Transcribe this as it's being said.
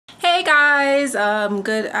guys,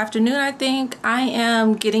 good afternoon. I think I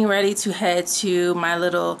am getting ready to head to my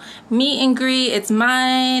little meet and greet. It's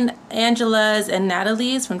mine, Angela's, and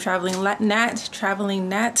Nathalie's from Travelingnat.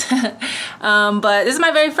 But this is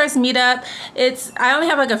my very first meetup. I only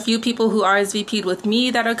have like a few people who RSVP'd with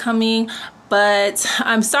me that are coming, but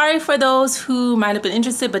I'm sorry for those who might have been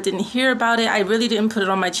interested but didn't hear about it. I really didn't put it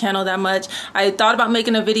on my channel that much. I thought about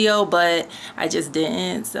making a video, but I just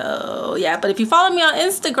didn't. So yeah, but if you follow me on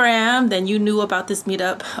Instagram, then you knew about this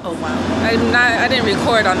meetup. Oh wow, I didn't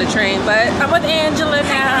record on the train, but I'm with Angela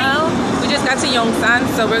now. We just got to Yongsan,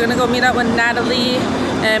 so we're gonna go meet up with Nathalie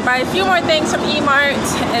and buy a few more things from E-Mart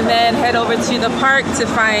and then head over to the park to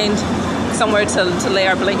find somewhere to lay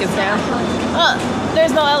our blankets down.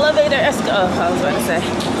 There's no elevator. Let's go. I was about to say.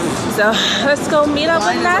 So let's go meet up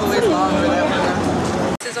with Nathalie.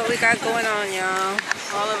 This is what we got going on, y'all.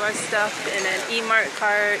 All of our stuff in an E-Mart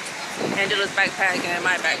cart, Angela's backpack, and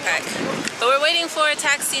my backpack. But we're waiting for a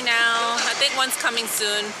taxi now. I think one's coming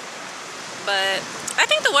soon. But I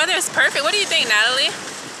think the weather is perfect. What do you think, Nathalie?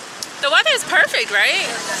 The weather is perfect, right?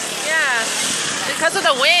 Yeah. Because of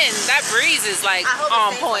the wind, that breeze is like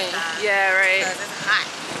on point. Yeah, right. It's hot.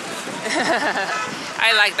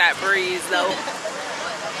 I like that breeze though.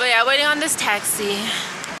 But yeah, waiting on this taxi.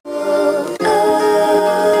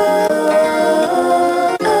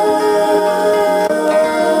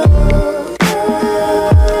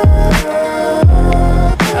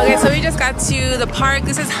 Okay, so we just got to the park.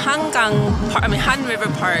 This is Han River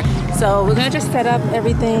Park. So we're gonna just set up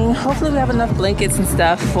everything. Hopefully we have enough blankets and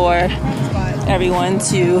stuff for everyone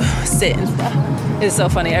to sit and stuff. It's so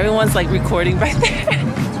funny. Everyone's like recording back there.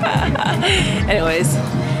 Anyways,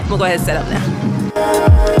 we'll go ahead and set up now.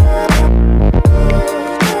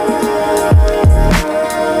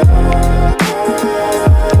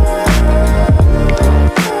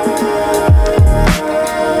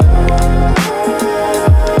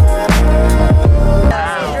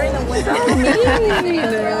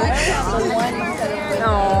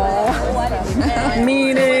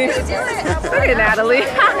 Look at Nathalie.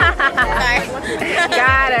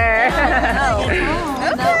 Got her.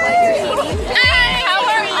 Hey, how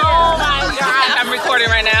are you? Oh my God. I'm recording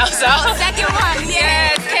right now, so. Second one.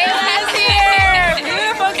 Yes, Kayla's here.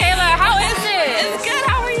 Beautiful Kayla. How is it? It's good.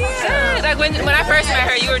 How are you? Good. Like when I first met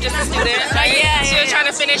her, you were just a student. Right? She was trying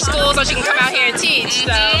to finish school so she can come out here and teach.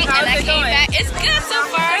 So how's it going? It's good so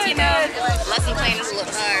far. You know, lesson plan is a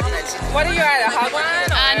little hard. But what are you at? A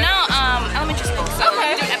hotline? No, elementary school. So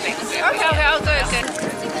okay. Epic. Okay. Oh, good.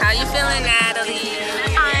 How you feeling, Nathalie?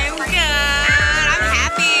 I'm good. I'm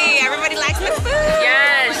happy. Everybody likes my food.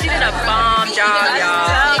 Yeah, she did a bomb job,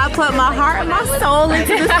 y'all. I put my heart and my soul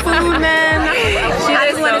into this food, man. I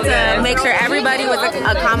just wanted to make sure everybody was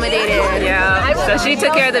accommodated. Yeah, so she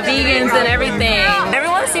took care of the vegans and everything.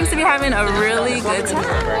 Everyone seems to be having a really good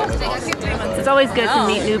time. It's always good to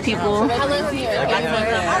meet new people.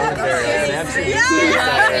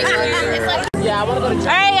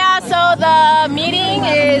 Alright, y'all, so the meeting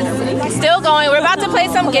is still going. We're about to play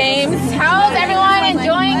some games. How's everyone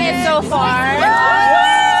enjoying it so far? Is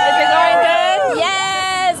it going good?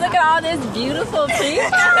 Yes! Look at all this beautiful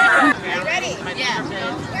people. Ready? Yeah.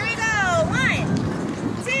 Here we go. 1,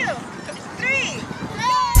 2, 3.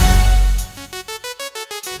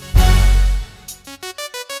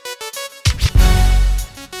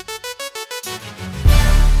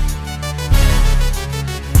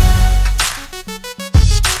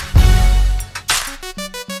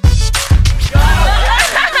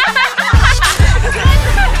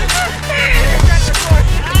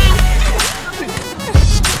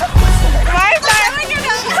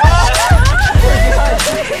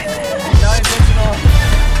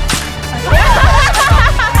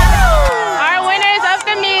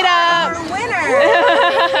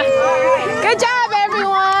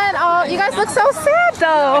 Look so sad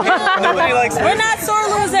though. We're not sore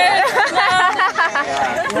losers.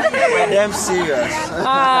 We're damn serious.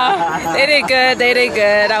 They did good. They did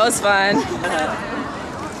good. That was fun.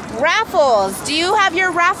 Raffles. Do you have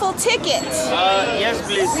your raffle ticket? Yes,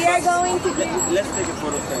 please. We are going to Let's take a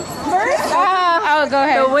photo first. Oh, go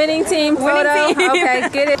ahead. The winning team photo. Okay,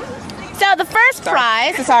 get it. So the first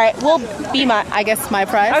prize, sorry, will be my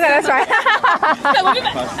prize. Okay, that's right.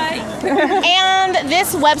 And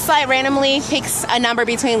this website randomly picks a number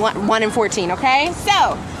between 1 and 14, okay?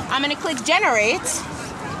 So, I'm gonna click generate.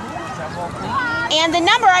 And the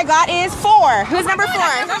number I got is 4. Who's number 4?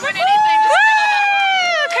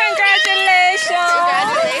 Congratulations.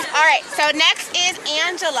 All right, so next is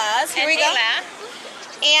Angela's. Here we go.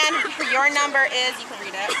 And your number is, you can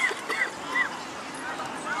read it.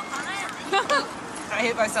 I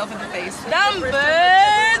hit myself in the face. Number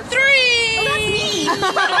 3.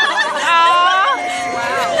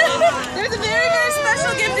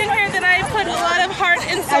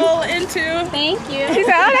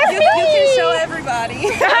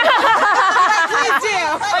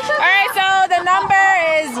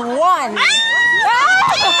 one. This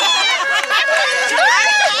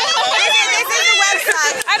is the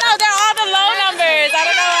website. I know, they're all the low numbers. I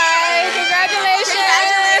don't know why. Congratulations.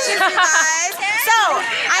 Congratulations, you guys. So,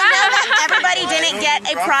 I know that everybody didn't get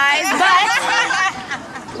a prize, but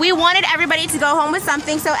we wanted everybody to go home with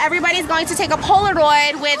something, so everybody's going to take a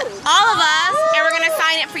Polaroid with all of us, and we're going to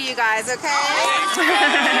sign it for you guys, okay?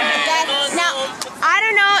 Now, I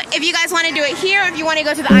don't know if you guys want to do it here, or if you want to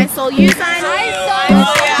go to the I Soul You sign.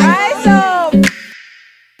 I Soul!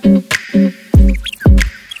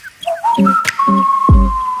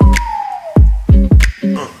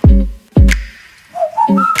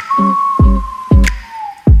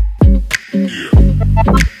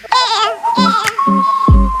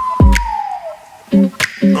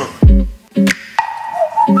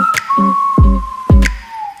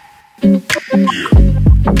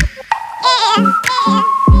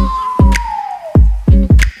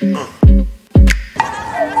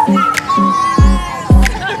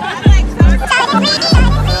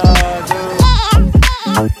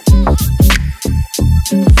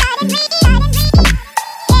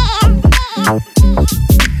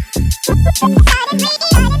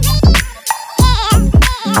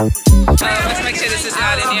 Let's make sure this is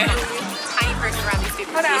not in here. Tiny person around these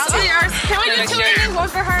people. Can we do two of these? One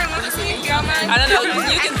for her and one for me? I don't know.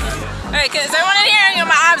 You can. Alright, because everyone in here, you know,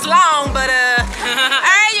 my arm's long, but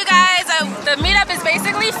alright, you guys, the meetup is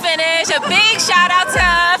basically finished. A big shout out to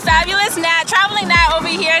fabulous Travelingnat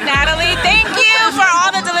over here, Nathalie. Thank you for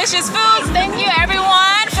all the delicious foods. Thank you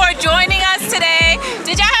everyone for joining us today.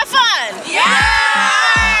 Did y'all have fun? Yeah!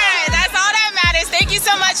 Alright, that's all that matters. Thank you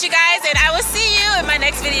so much, you guys, and I will see you in my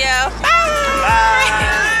next video. Bye!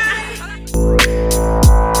 Bye.